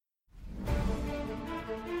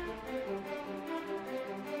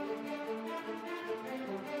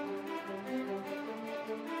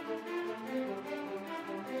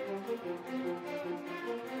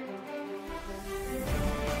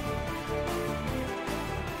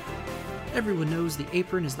Everyone knows the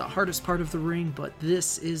apron is the hardest part of the ring, but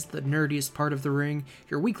this is the nerdiest part of the ring,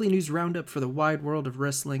 your weekly news roundup for the wide world of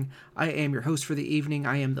wrestling. I am your host for the evening.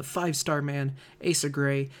 I am the 5-star man, Asa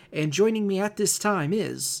Gray, and joining me at this time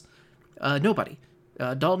is nobody.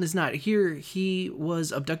 Dalton is not here. He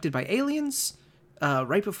was abducted by aliens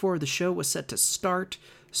right before the show was set to start,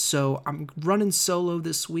 so I'm running solo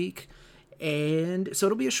this week, and so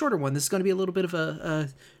it'll be a shorter one. This is going to be a little bit of a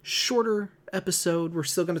shorter episode. We're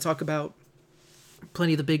still going to talk about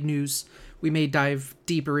plenty of the big news. We may dive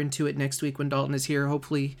deeper into it next week when Dalton is here.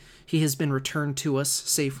 Hopefully he has been returned to us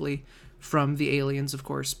safely from the aliens, of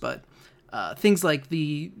course, but things like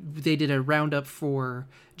they did a roundup for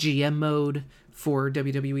GM mode for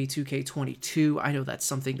WWE 2K22. I know that's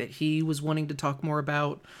something that he was wanting to talk more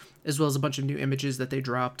about, as well as a bunch of new images that they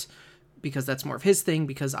dropped, because that's more of his thing,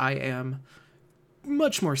 because I am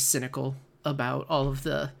much more cynical about all of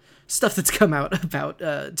the stuff that's come out about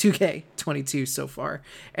 2K22 so far.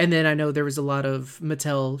 And then I know there was a lot of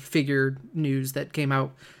Mattel figure news that came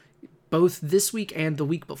out both this week and the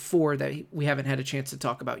week before that we haven't had a chance to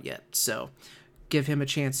talk about yet. So give him a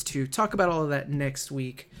chance to talk about all of that next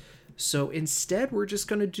week. So instead, we're just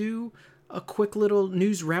going to do a quick little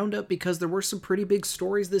news roundup because there were some pretty big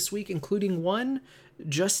stories this week, including one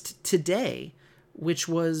just today, which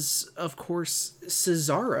was, of course,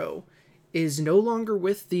 Cesaro is no longer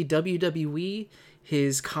with the WWE.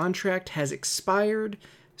 His contract has expired.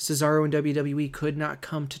 Cesaro and WWE could not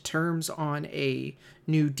come to terms on a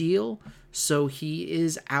new deal, so he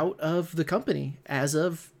is out of the company as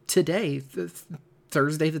of today,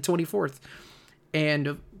 Thursday the 24th.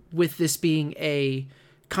 And with this being a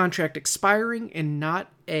contract expiring and not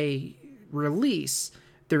a release,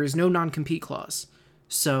 there is no non-compete clause.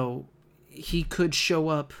 So he could show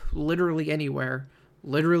up literally anywhere,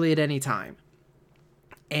 literally at any time.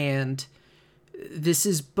 And this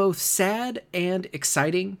is both sad and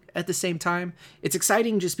exciting at the same time. It's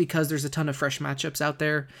exciting just because there's a ton of fresh matchups out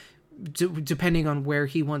there, depending on where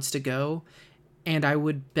he wants to go. And I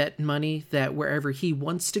would bet money that wherever he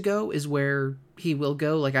wants to go is where he will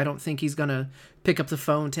go. Like, I don't think he's going to pick up the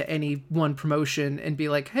phone to any one promotion and be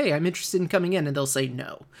like, hey, I'm interested in coming in. And they'll say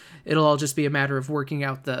no. It'll all just be a matter of working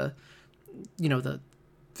out the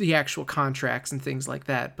actual contracts and things like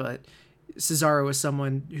that. But Cesaro is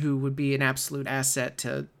someone who would be an absolute asset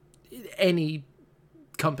to any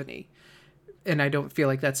company. And I don't feel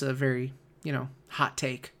like that's a very, hot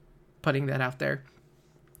take, putting that out there.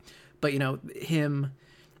 But, him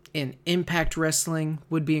in Impact Wrestling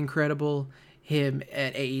would be incredible. Him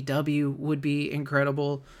at AEW would be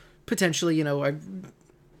incredible. Potentially,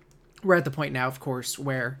 we're at the point now, of course,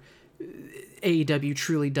 where AEW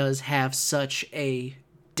truly does have such a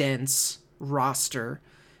dense roster,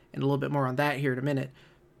 and a little bit more on that here in a minute.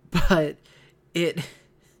 But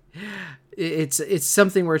it's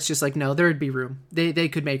something where it's just like, no, there'd be room. They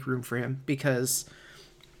could make room for him, because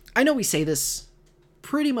I know we say this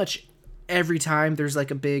pretty much every time there's like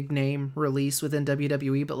a big name release within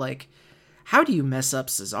WWE, but like, how do you mess up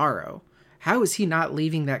Cesaro? How is he not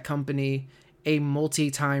leaving that company a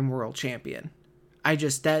multi-time world champion?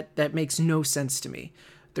 That makes no sense to me.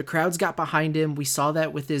 The crowds got behind him. We saw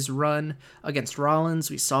that with his run against Rollins.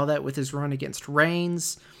 We saw that with his run against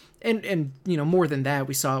Reigns. And more than that,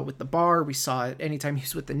 we saw it with the Bar. We saw it anytime he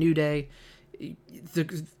was with the New Day.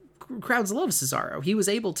 The crowds love Cesaro. He was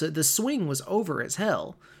able to, the swing was over as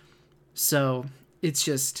hell. So it's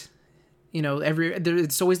just,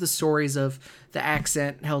 it's always the stories of the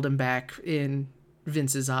accent held him back in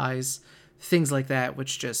Vince's eyes, things like that,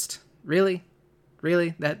 which just really,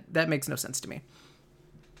 that makes no sense to me.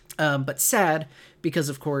 But sad, because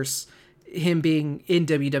of course him being in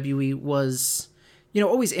WWE was,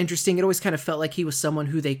 always interesting. It always kind of felt like he was someone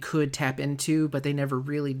who they could tap into, but they never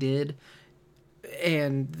really did.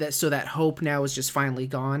 And that hope now is just finally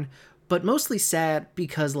gone. But mostly sad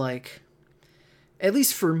because, like, at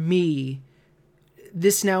least for me,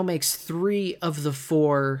 this now makes 3 of the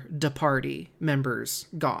 4 Departy members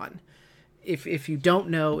gone. If you don't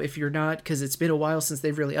know, if you're not, because it's been a while since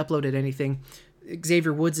they've really uploaded anything,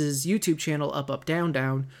 Xavier Woods' YouTube channel, Up, Up, Down,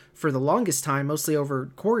 Down, for the longest time, mostly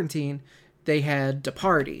over quarantine, they had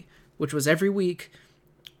Departy, which was every week,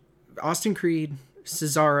 Austin Creed,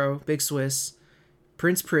 Cesaro, Big Swiss,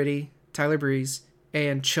 Prince Pretty, Tyler Breeze,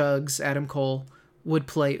 and Chugs, Adam Cole, would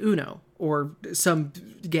play Uno, or some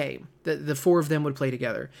game. The 4 of them would play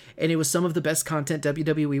together. And it was some of the best content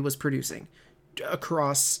WWE was producing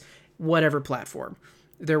across whatever platform.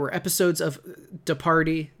 There were episodes of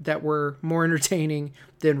Departy that were more entertaining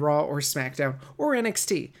than Raw or SmackDown or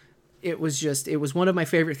NXT. It was one of my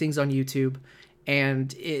favorite things on YouTube,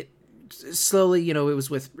 and it slowly, it was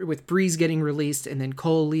with Breeze getting released and then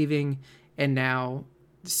Cole leaving and now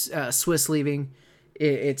Swiss leaving.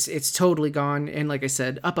 It's totally gone. And like I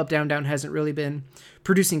said, Up, Down, Down hasn't really been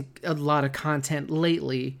producing a lot of content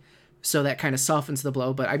lately, so that kind of softens the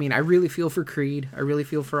blow. But I mean, I really feel for Creed. I really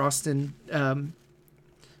feel for Austin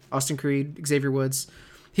Creed, Xavier Woods.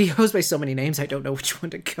 He goes by so many names, I don't know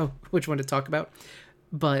which one to talk about.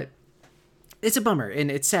 But it's a bummer, and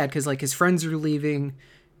it's sad because like his friends are leaving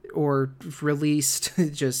or released.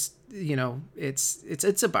 Just,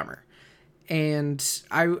 it's a bummer. And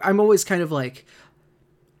I'm always kind of like,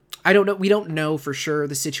 I don't know. We don't know for sure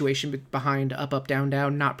the situation behind Up, Down,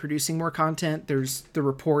 Down not producing more content. There's the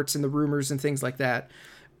reports and the rumors and things like that.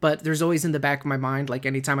 But there's always in the back of my mind, like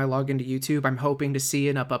anytime I log into YouTube, I'm hoping to see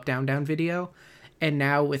an Up, Down, Down video. And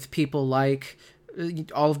now with people like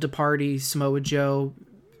all of the party, Samoa Joe,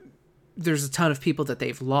 there's a ton of people that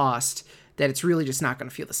they've lost that it's really just not going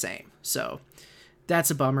to feel the same. So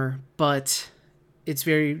that's a bummer, but it's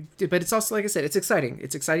also, like I said, it's exciting.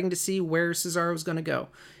 It's exciting to see where Cesaro's going to go.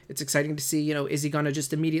 It's exciting to see, is he going to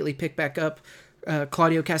just immediately pick back up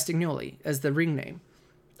Claudio Castagnoli as the ring name?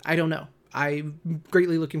 I don't know. I'm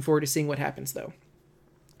greatly looking forward to seeing what happens, though.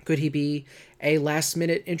 Could he be a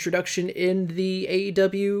last-minute introduction in the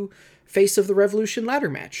AEW Face of the Revolution ladder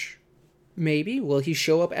match? Maybe. Will he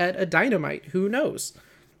show up at a Dynamite? Who knows?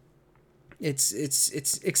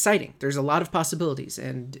 It's exciting. There's a lot of possibilities,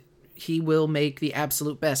 and he will make the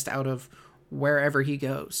absolute best out of wherever he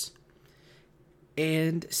goes.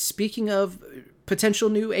 And speaking of potential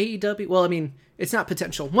new AEW, well, I mean, it's not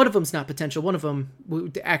potential. One of them's not potential. One of them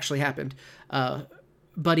actually happened.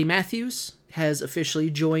 Buddy Matthews has officially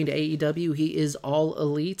joined AEW. He is All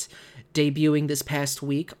Elite, debuting this past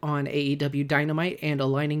week on AEW Dynamite and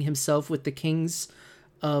aligning himself with the Kings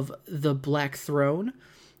of the Black Throne.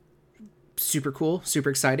 Super cool, super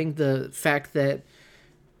exciting. The fact that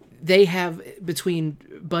they have, between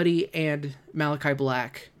Buddy and Malachi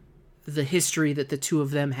Black, the history that the two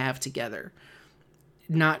of them have together,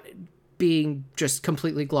 not being just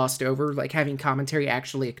completely glossed over, like having commentary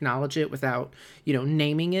actually acknowledge it without,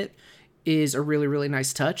 naming it, is a really, really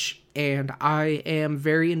nice touch. And I am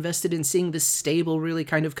very invested in seeing this stable really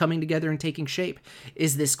kind of coming together and taking shape.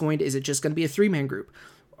 Is it just going to be a 3-man group?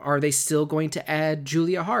 Are they still going to add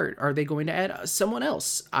Julia Hart? Are they going to add someone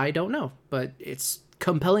else? I don't know, but it's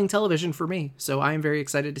compelling television for me, so I am very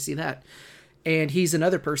excited to see that. And he's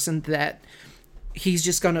another person that he's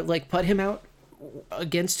just gonna put him out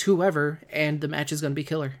against whoever, and the match is gonna be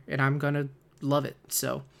killer, and I'm gonna love it.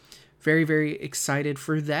 So very, very excited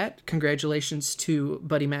for that. Congratulations to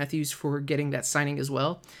Buddy Matthews for getting that signing as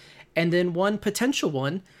well. And then one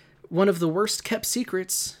of the worst kept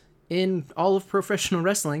secrets in all of professional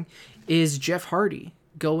wrestling, is Jeff Hardy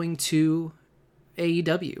going to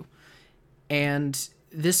AEW. And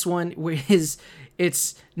this one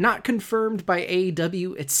it's not confirmed by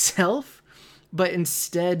AEW itself, but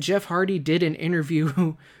instead Jeff Hardy did an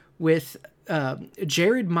interview with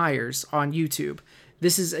Jared Myers on YouTube.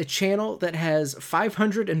 This is a channel that has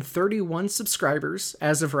 531 subscribers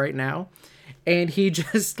as of right now, and he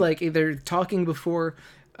just they're talking before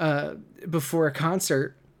a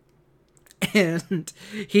concert, and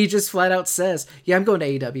he just flat out says, "Yeah, I'm going to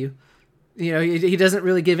AEW." He doesn't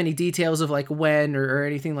really give any details of when or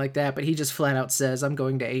anything like that, but he just flat out says, "I'm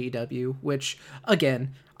going to AEW," which,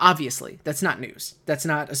 again, obviously, that's not news. That's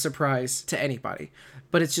not a surprise to anybody.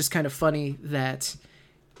 But it's just kind of funny that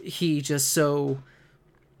he just so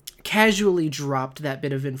casually dropped that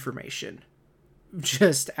bit of information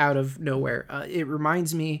just out of nowhere. It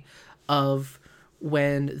reminds me of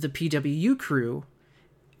when the PWU crew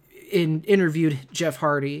interviewed Jeff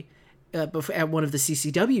Hardy at one of the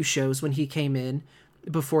CCW shows when he came in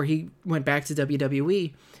before he went back to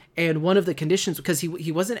WWE. And one of the conditions, because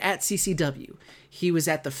he wasn't at CCW, he was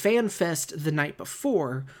at the Fan Fest the night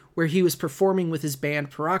before, where he was performing with his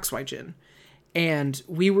band Peroxygen. And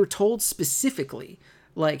we were told specifically,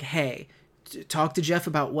 hey, talk to Jeff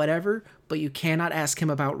about whatever, but you cannot ask him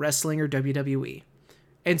about wrestling or WWE.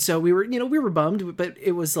 And so we were bummed, but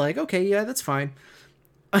it was okay, yeah, that's fine.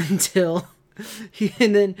 Until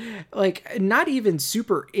and then not even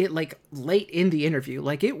super late in the interview,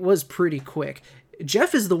 it was pretty quick.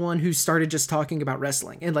 Jeff is the one who started just talking about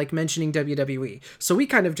wrestling and mentioning WWE, so we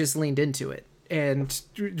kind of just leaned into it and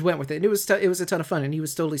went with it, and it was a ton of fun, and he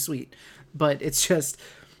was totally sweet. But it's just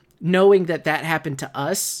knowing that happened to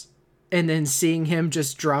us, and then seeing him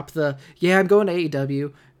just drop the "yeah, I'm going to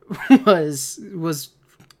AEW" was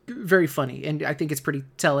very funny, and I think it's pretty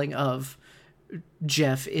telling of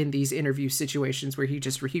Jeff in these interview situations where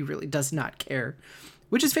he really does not care,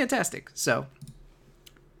 which is fantastic. So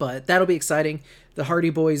But that'll be exciting. The Hardy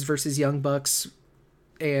Boys versus Young Bucks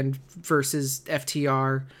and versus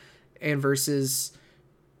FTR and versus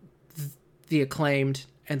the Acclaimed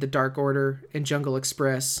and the Dark Order and Jungle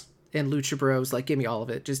Express and Lucha Bros. Like, give me all of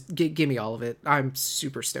it. Just give me all of it. I'm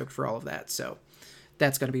super stoked for all of that. So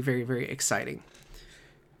that's going to be very, very exciting.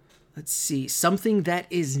 Let's see. Something that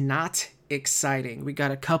is not exciting. We got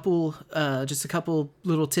just a couple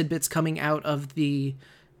little tidbits coming out of the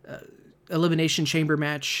Elimination Chamber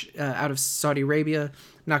match out of Saudi Arabia.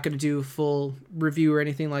 I'm not going to do a full review or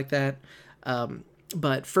anything like that.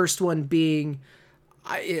 But first one being,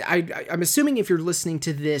 I'm assuming if you're listening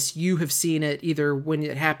to this, you have seen it either when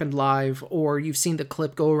it happened live or you've seen the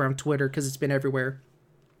clip go around Twitter because it's been everywhere.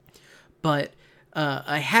 But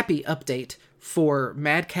a happy update for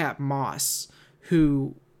Madcap Moss,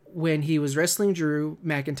 who, when he was wrestling Drew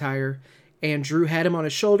McIntyre and Drew had him on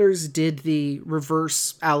his shoulders, did the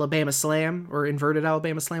reverse Alabama Slam or inverted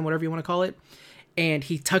Alabama Slam, whatever you want to call it. And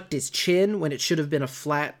he tucked his chin when it should have been a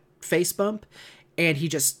flat face bump. And he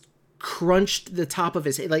just crunched the top of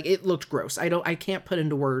his head. Like, it looked gross. I can't put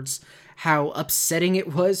into words how upsetting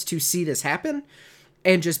it was to see this happen.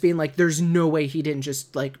 And just being like, there's no way he didn't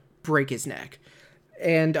just, like, break his neck.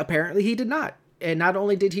 And apparently he did not. And not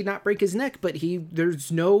only did he not break his neck, but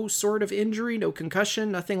there's no sort of injury, no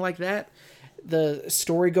concussion, nothing like that. The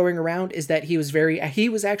story going around is that he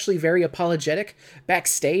was actually very apologetic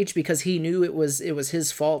backstage because he knew it was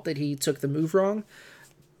his fault that he took the move wrong.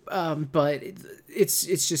 But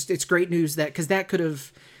it's great news that, because that could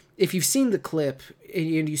have, if you've seen the clip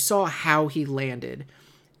and you saw how he landed,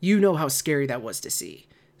 you know how scary that was to see.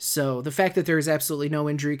 So the fact that there is absolutely no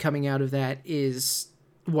injury coming out of that is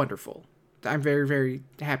wonderful. I'm very, very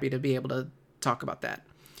happy to be able to talk about that.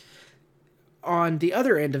 On the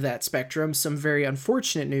other end of that spectrum, some very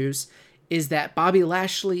unfortunate news is that Bobby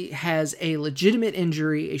Lashley has a legitimate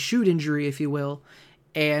injury, a shoot injury, if you will,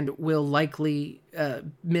 and will likely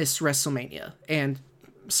miss WrestleMania and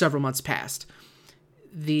several months past.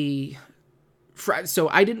 So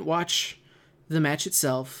I didn't watch the match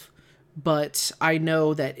itself, but I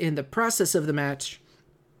know that in the process of the match,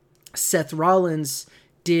 Seth Rollins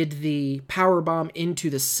did the powerbomb into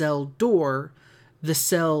the cell door, the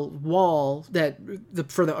cell wall the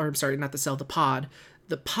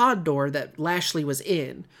pod door that Lashley was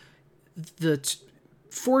in. The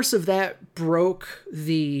force of that broke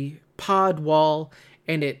the pod wall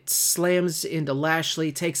and it slams into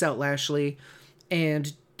Lashley, takes out Lashley,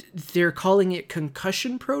 and they're calling it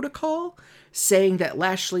concussion protocol, saying that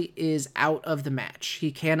Lashley is out of the match.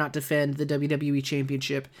 He cannot defend the WWE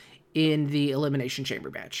Championship in the Elimination Chamber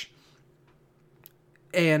match.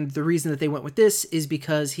 And the reason that they went with this is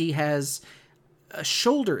because he has a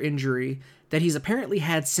shoulder injury that he's apparently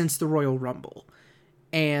had since the Royal Rumble.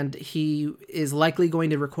 And he is likely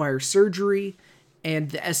going to require surgery, and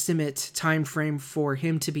the estimate time frame for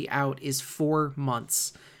him to be out is 4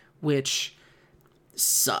 months, which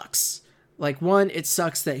sucks. Like, one, it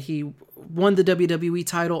sucks that he won the WWE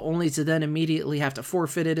title only to then immediately have to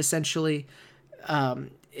forfeit it, essentially.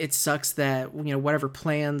 It sucks that, whatever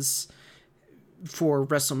plans for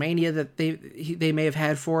WrestleMania that they may have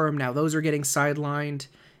had for him, now those are getting sidelined,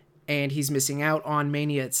 and he's missing out on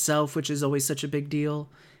Mania itself, which is always such a big deal.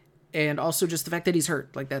 And also just the fact that he's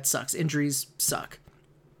hurt, like, that sucks. Injuries suck.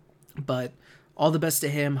 But all the best to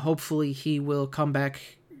him. Hopefully he will come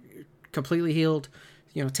back completely healed.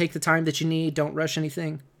 Take the time that you need. Don't rush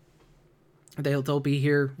anything. They'll be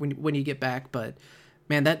here when you get back, but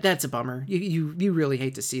man, that's a bummer. You really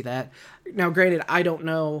hate to see that. Now, granted, I don't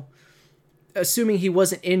know, assuming he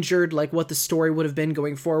wasn't injured, like, what the story would have been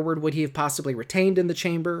going forward. Would he have possibly retained in the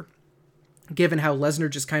chamber? Given how Lesnar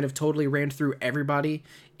just kind of totally ran through everybody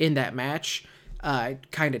in that match, I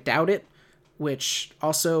kind of doubt it, which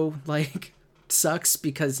also, like, sucks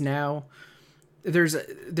because now there's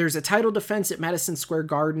a title defense at Madison Square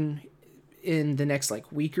Garden in the next,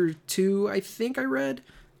 like, week or two, I think I read.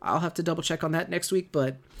 I'll have to double check on that next week,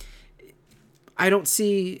 but I don't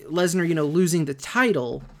see Lesnar, losing the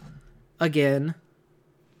title again,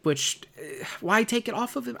 which, why take it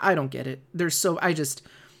off of him? I don't get it.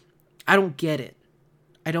 I don't get it.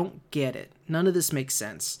 I don't get it. None of this makes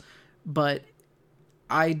sense. But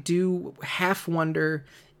I do half wonder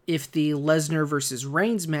if the Lesnar versus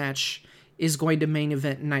Reigns match is going to main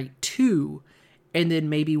event night 2, and then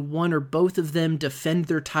maybe one or both of them defend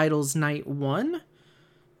their titles night 1,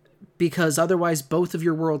 because otherwise both of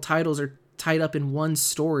your world titles are tied up in one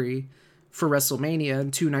story for WrestleMania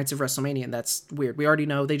and 2 nights of WrestleMania, and that's weird. We already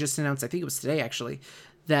know, they just announced, I think it was today actually,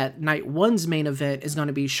 that night 1's main event is going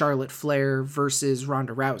to be Charlotte Flair versus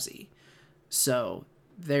Ronda Rousey. So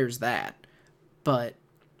there's that. But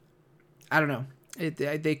I don't know.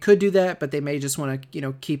 They could do that, but they may just want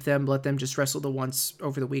to, keep them, let them just wrestle the once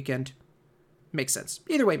over the weekend. Makes sense.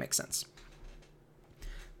 Either way makes sense.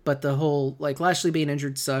 But the whole, Lashley being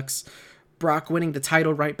injured sucks. Brock winning the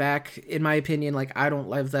title right back, in my opinion, I don't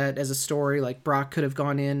love that as a story. Brock could have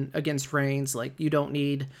gone in against Reigns. You don't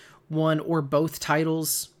need one or both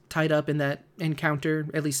titles tied up in that encounter.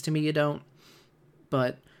 At least to me, you don't.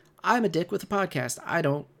 But I'm a dick with a podcast. I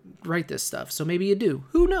don't write this stuff, so maybe you do.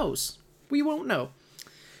 Who knows? We won't know.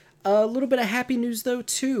 A little bit of happy news, though,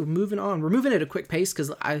 too. Moving on. We're moving at a quick pace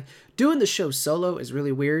because doing the show solo is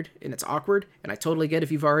really weird and it's awkward. And I totally get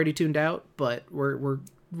if you've already tuned out, but we're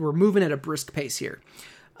moving at a brisk pace here.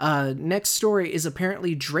 Next story is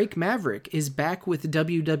apparently Drake Maverick is back with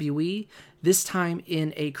WWE, this time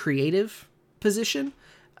in a creative position.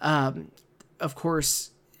 Of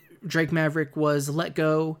course, Drake Maverick was let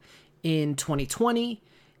go in 2020.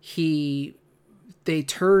 They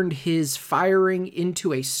turned his firing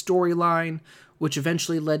into a storyline, which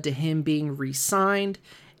eventually led to him being re-signed.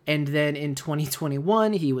 And then in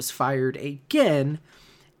 2021, he was fired again.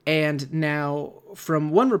 And now,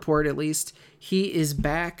 from one report at least, he is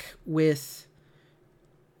back with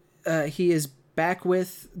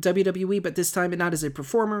WWE, but this time not as a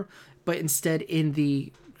performer, but instead in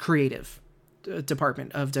the creative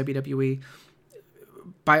department of WWE.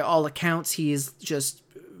 By all accounts, he is just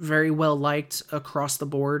very well liked across the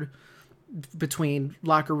board, between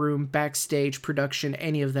locker room, backstage, production,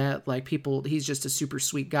 any of that. People, he's just a super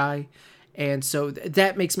sweet guy. And so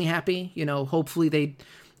that makes me happy. Hopefully they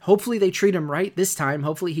treat him right this time.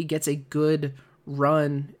 Hopefully he gets a good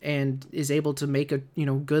run and is able to make a,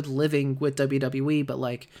 good living with WWE. But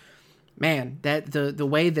man, that the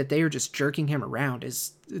way that they are just jerking him around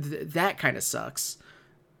is that kind of sucks.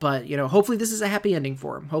 But, hopefully this is a happy ending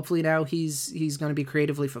for him. Hopefully now he's going to be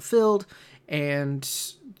creatively fulfilled and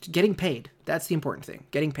getting paid. That's the important thing,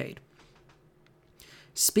 getting paid.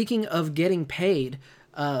 Speaking of getting paid,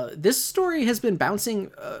 this story has been bouncing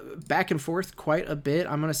back and forth quite a bit.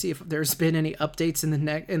 I'm going to see if there's been any updates in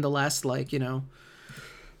the last,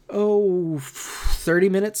 30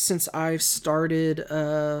 minutes since I've started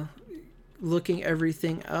looking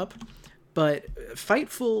everything up. But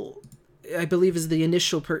Fightful, I believe, is the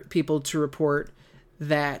initial people to report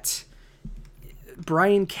that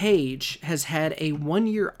Brian Cage has had a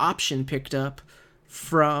 1-year option picked up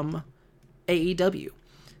from AEW.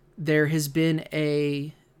 There has been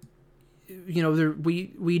we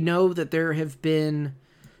know that there have been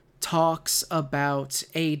talks about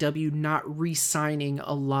AEW not re-signing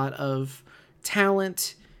a lot of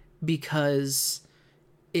talent because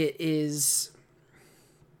it is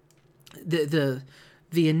the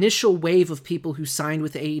initial wave of people who signed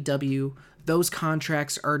with AEW, those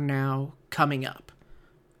contracts are now coming up.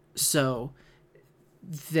 So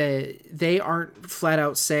they aren't flat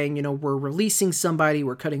out saying, we're releasing somebody,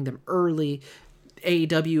 we're cutting them early.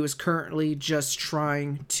 AEW is currently just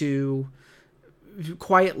trying to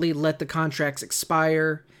quietly let the contracts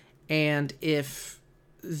expire. And if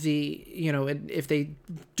if they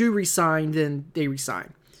do resign, then they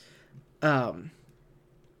resign.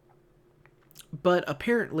 But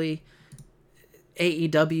apparently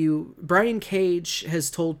AEW, Brian Cage has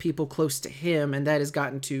told people close to him, and that has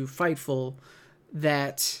gotten to Fightful,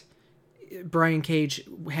 that Brian Cage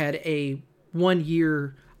had a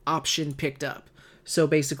 1-year option picked up. So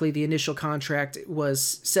basically the initial contract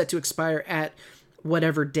was set to expire at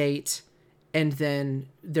whatever date, and then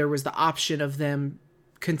there was the option of them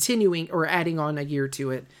continuing or adding on a year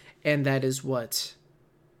to it, and that is what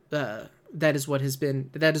has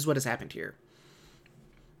happened here.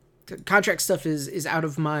 Contract stuff is out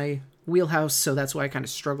of my wheelhouse, so that's why I kind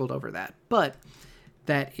of struggled over that. But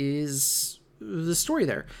that is the story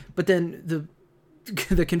there. But then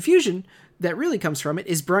the confusion that really comes from it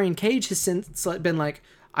is Brian Cage has since been like,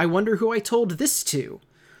 I wonder who I told this to.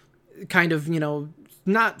 Kind of,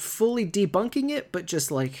 not fully debunking it, but just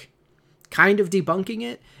kind of debunking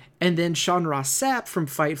it. And then Sean Ross Sapp from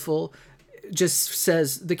Fightful just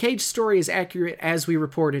says the Cage story is accurate as we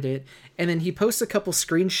reported it. And then he posts a couple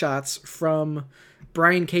screenshots from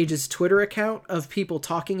Brian Cage's Twitter account of people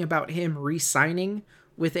talking about him re-signing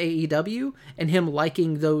with AEW and him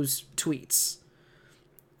liking those tweets.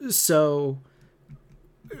 So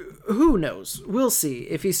who knows? We'll see.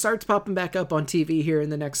 If he starts popping back up on TV here in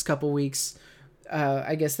the next couple weeks,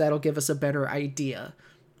 I guess that'll give us a better idea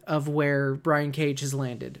of where Brian Cage has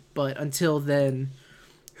landed. But until then,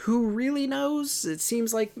 who really knows? It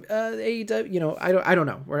seems like AEW, I don't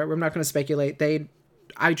know. I'm not going to speculate.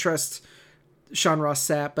 I trust Sean Ross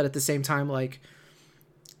Sapp, but at the same time,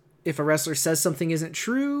 if a wrestler says something isn't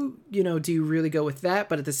true, do you really go with that?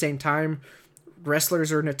 But at the same time,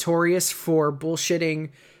 wrestlers are notorious for bullshitting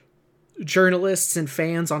journalists and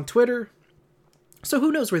fans on Twitter. So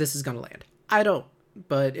who knows where this is going to land? I don't.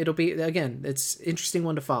 But it'll be, again, it's an interesting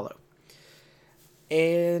one to follow.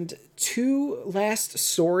 And 2 last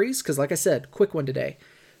stories, because like I said, quick one today.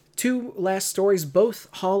 2 last stories, both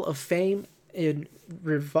Hall of Fame in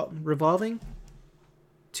revolving.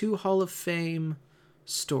 2 Hall of Fame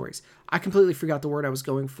stories. I completely forgot the word I was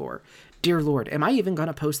going for. Dear Lord, am I even going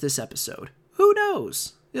to post this episode? Who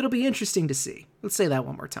knows? It'll be interesting to see. Let's say that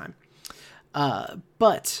one more time.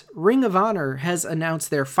 But Ring of Honor has announced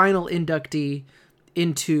their final inductee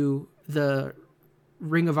into the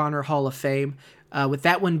Ring of Honor Hall of Fame, with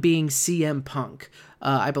that one being CM Punk.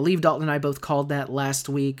 I believe Dalton and I both called that last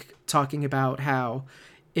week, talking about how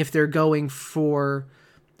if they're going for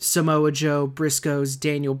Samoa Joe, Briscoes,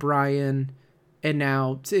 Daniel Bryan, and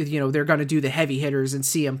now, they're going to do the heavy hitters, and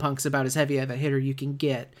CM Punk's about as heavy of a hitter you can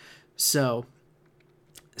get. So,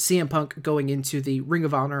 CM Punk going into the Ring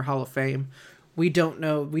of Honor Hall of Fame. We don't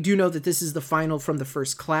know. We do know that this is the final from the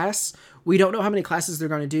first class. We don't know how many classes they're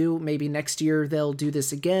going to do. Maybe next year they'll do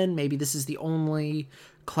this again. Maybe this is the only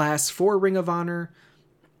class for Ring of Honor.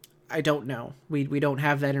 I don't know. We don't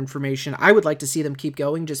have that information. I would like to see them keep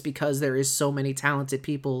going just because there is so many talented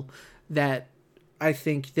people that I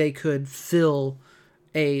think they could fill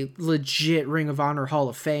a legit Ring of Honor Hall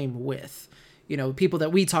of Fame with. People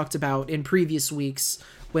that we talked about in previous weeks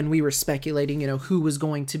when we were speculating, who was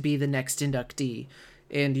going to be the next inductee.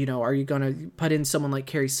 And, are you going to put in someone like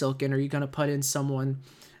Kerry Silkin? Are you going to put in someone,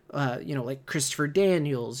 like Christopher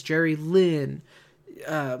Daniels, Jerry Lynn?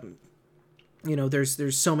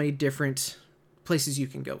 There's so many different places you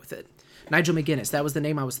can go with it. Nigel McGuinness, that was the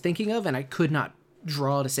name I was thinking of, and I could not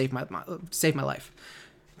draw to save my life.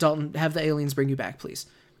 Dalton, have the aliens bring you back, please.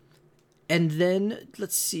 And then,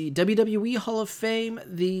 let's see, WWE Hall of Fame,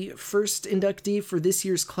 the first inductee for this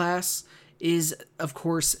year's class is, of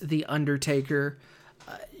course, The Undertaker.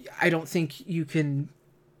 I don't think you can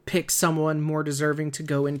pick someone more deserving to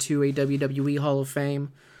go into a WWE Hall of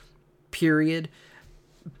Fame, period.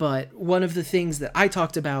 But one of the things that I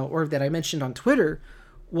talked about, or that I mentioned on Twitter,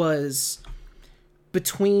 was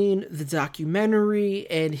between the documentary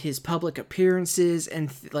and his public appearances, and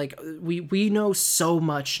we know so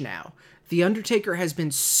much now. The Undertaker has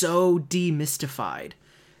been so demystified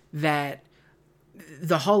that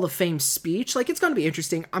the Hall of Fame speech, it's going to be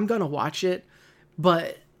interesting. I'm going to watch it,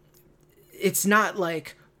 but it's not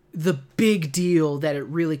like the big deal that it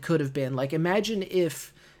really could have been. Imagine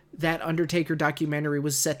if that Undertaker documentary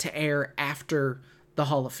was set to air after the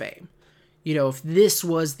Hall of Fame. If this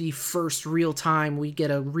was the first real time we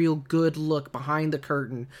get a real good look behind the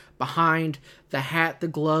curtain, behind the hat, the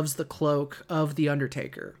gloves, the cloak of The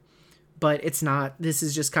Undertaker. But it's not. This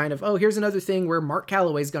is just kind of, here's another thing where Mark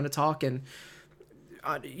Calloway's going to talk. And,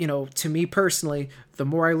 to me personally, the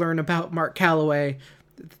more I learn about Mark Calloway,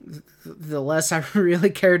 the less I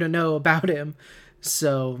really care to know about him.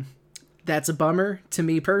 So that's a bummer to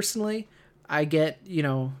me personally. I get,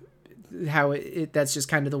 how that's just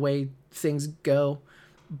kind of the way things go.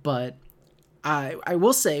 But I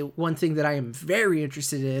will say one thing that I am very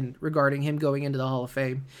interested in regarding him going into the Hall of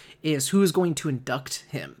Fame is who is going to induct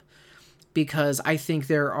him. Because I think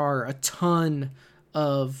there are a ton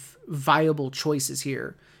of viable choices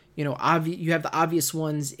here. You have the obvious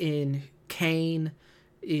ones in Kane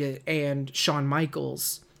and Shawn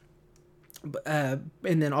Michaels, and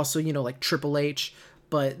then also like Triple H.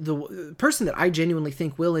 But the person that I genuinely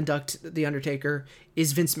think will induct The Undertaker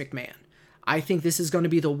is Vince McMahon. I think this is going to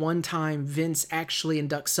be the one time Vince actually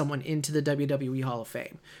inducts someone into the WWE Hall of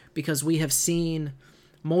Fame, because we have seen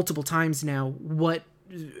multiple times now what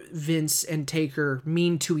Vince and Taker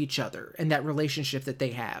mean to each other and that relationship that they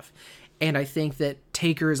have. And I think that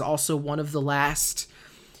Taker is also one of the last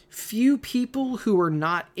few people who are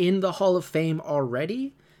not in the Hall of Fame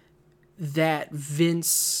already that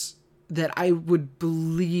I would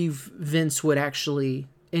believe Vince would actually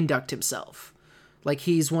induct himself.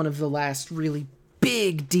 He's one of the last really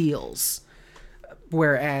big deals.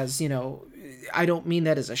 Whereas, I don't mean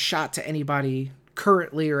that as a shot to anybody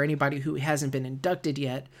currently or anybody who hasn't been inducted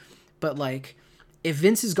yet, but if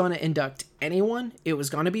Vince is going to induct anyone, it was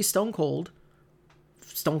going to be Stone Cold.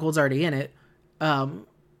 Stone Cold's already in it. But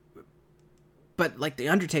The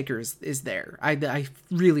Undertaker is there. I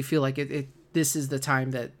really feel like this is the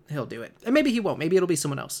time that he'll do it. And maybe he won't. Maybe it'll be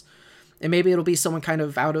someone else. And maybe it'll be someone kind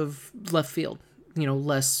of out of left field,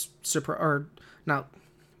 less or not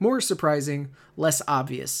more surprising, less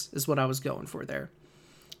obvious is what I was going for there.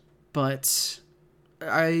 But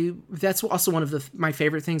That's also one of my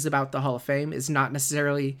favorite things about the Hall of Fame is not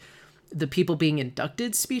necessarily the people being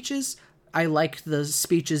inducted speeches. I like the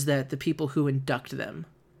speeches that the people who induct them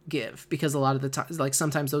give, because a lot of the time, like,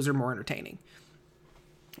 sometimes those are more entertaining.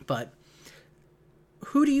 But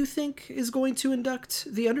who do you think is going to induct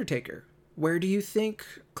The Undertaker? Where do you think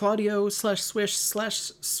Claudio slash Swiss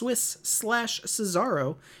slash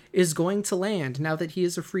Cesaro is going to land now that he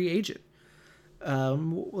is a free agent?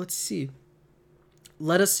 Let's see.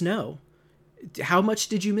 Let us know. How much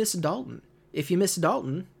did you miss Dalton? If you miss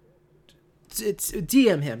Dalton, it's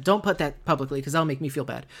DM him. Don't put that publicly, because that'll make me feel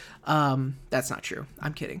bad. That's not true.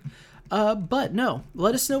 I'm kidding. But no,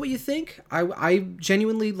 let us know what you think. I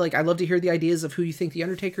genuinely, like, I love to hear the ideas of who you think The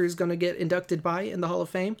Undertaker is going to get inducted by in the Hall of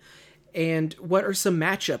Fame, and what are some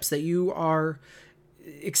matchups that you are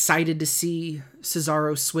excited to see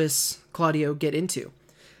Cesaro, Swiss, Claudio get into.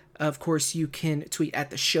 Of course, you can tweet at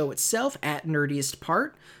the show itself, at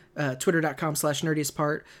nerdiestpart,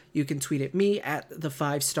 twitter.com/nerdiestpart. You can tweet at me, at the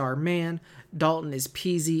 5-star man. Dalton is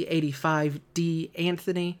PZ85D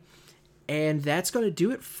Anthony. And that's going to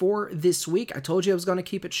do it for this week. I told you I was going to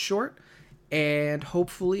keep it short, and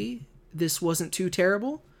hopefully this wasn't too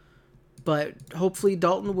terrible. But hopefully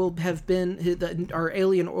Dalton will have been, our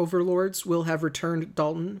alien overlords will have returned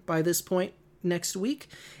Dalton by this point next week,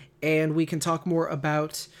 and we can talk more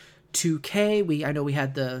about 2K. I know we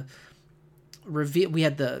had the reveal, we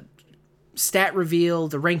had the stat reveal,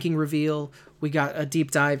 the ranking reveal. We got a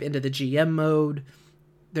deep dive into the GM mode.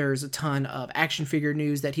 There's a ton of action figure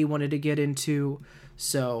news that he wanted to get into.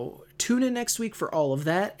 So tune in next week for all of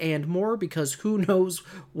that and more, because who knows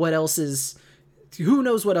what else is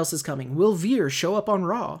coming. Will Veer show up on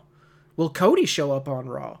Raw? Will Cody show up on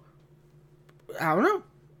Raw? I don't know.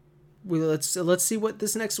 Let's see what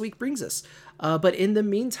this next week brings us. But in the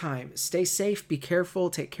meantime, stay safe, be careful,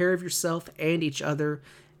 take care of yourself and each other,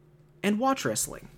 and watch wrestling.